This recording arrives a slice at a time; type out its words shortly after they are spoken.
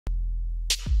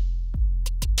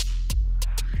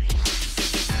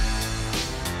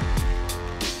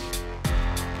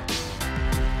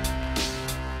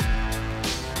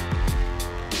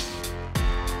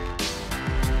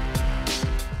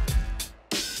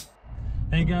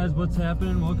Hey guys, what's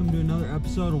happening? Welcome to another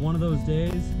episode of One of Those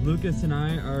Days. Lucas and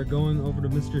I are going over to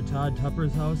Mr. Todd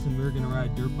Tupper's house and we're gonna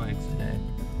ride dirt bikes today.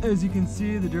 As you can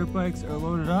see, the dirt bikes are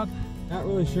loaded up. Not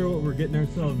really sure what we're getting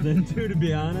ourselves into, to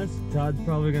be honest. Todd's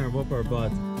probably gonna whoop our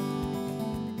butts.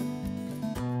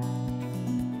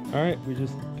 All right, we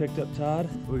just picked up Todd.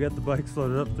 We got the bikes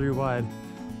loaded up 3 wide.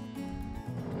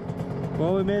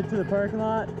 Well, we made it to the parking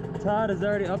lot. Todd is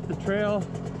already up the trail,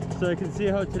 so I can see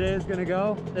how today is gonna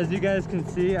go. As you guys can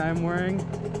see, I'm wearing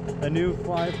a new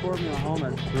Fly Formula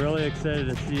helmet. Really excited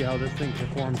to see how this thing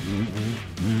performs.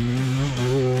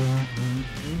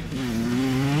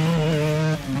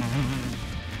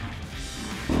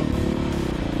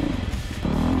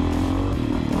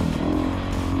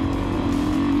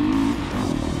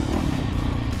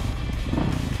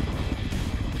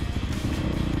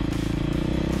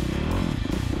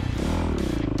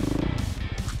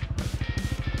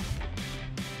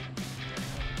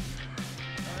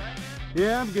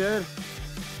 Yeah, I'm good.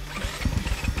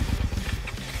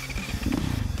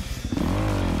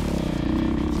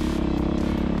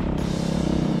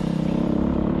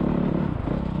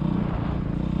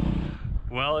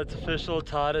 Well, it's official.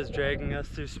 Todd is dragging us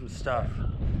through some stuff.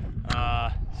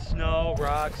 Snow,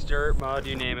 rocks, dirt, mud,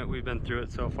 you name it. We've been through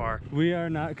it so far. We are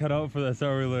not cut out for this,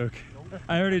 are we, Luke?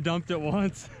 I already dumped it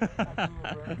once.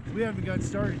 We haven't got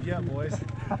started yet, boys.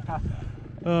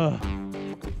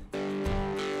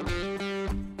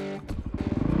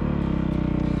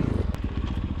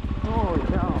 Holy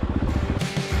cow.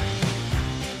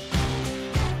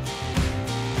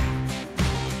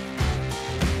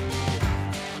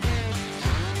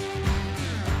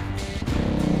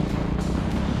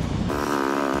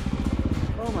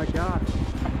 Oh my god.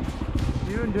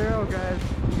 You Enduro guys,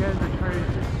 you guys are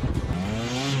crazy.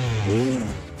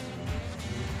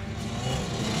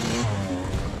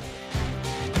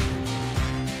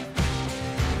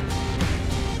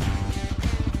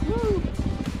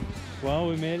 Well,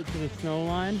 we made it to the snow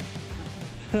line.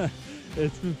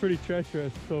 It's been pretty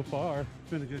treacherous so far. It's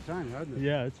been a good time, hasn't it?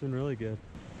 Yeah, it's been really good.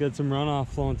 Got some runoff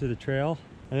flowing through the trail.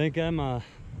 I think I'm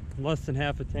less than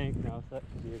half a tank now, so that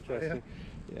could be interesting.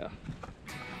 Yeah.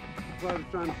 That's why I was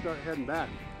trying to start heading back.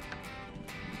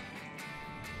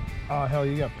 Oh, hell,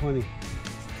 you got plenty.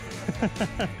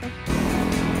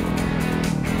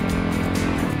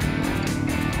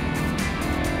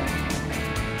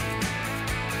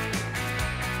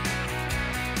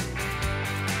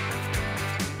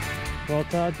 Well,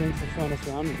 Todd, thanks for showing us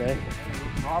around today.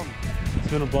 No problem. It's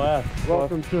been a blast.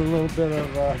 Welcome to a little bit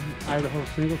of Idaho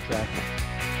single track.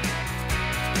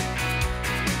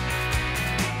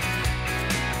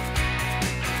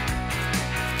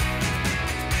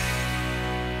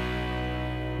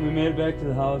 We made it back to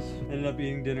the house. Ended up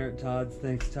eating dinner at Todd's.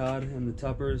 Thanks, Todd and the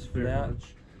Tuppers for that.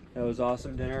 That was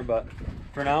awesome dinner. But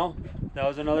for now, that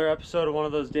was another episode of One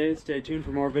of Those Days. Stay tuned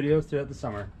for more videos throughout the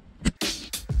summer.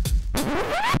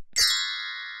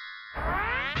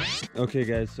 Okay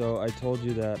guys, so I told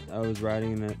you that I was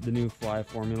riding the new Fly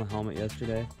Formula helmet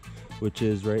yesterday, which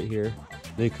is right here.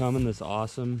 They come in this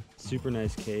awesome, super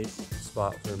nice case,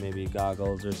 spot for maybe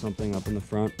goggles or something up in the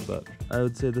front, but I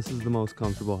would say this is the most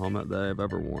comfortable helmet that I've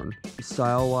ever worn.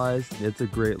 Style-wise, it's a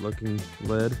great looking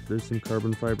lid. There's some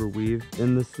carbon fiber weave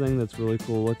in this thing that's really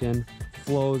cool looking.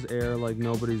 Flows air like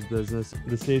nobody's business.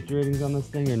 The safety ratings on this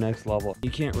thing are next level. You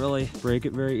can't really break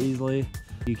it very easily.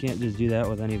 You can't just do that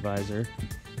with any visor.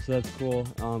 So that's cool.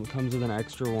 Comes with an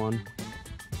extra one.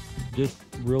 Just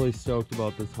really stoked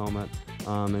about this helmet,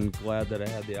 and glad that I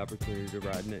had the opportunity to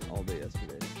ride in it all day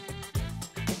yesterday.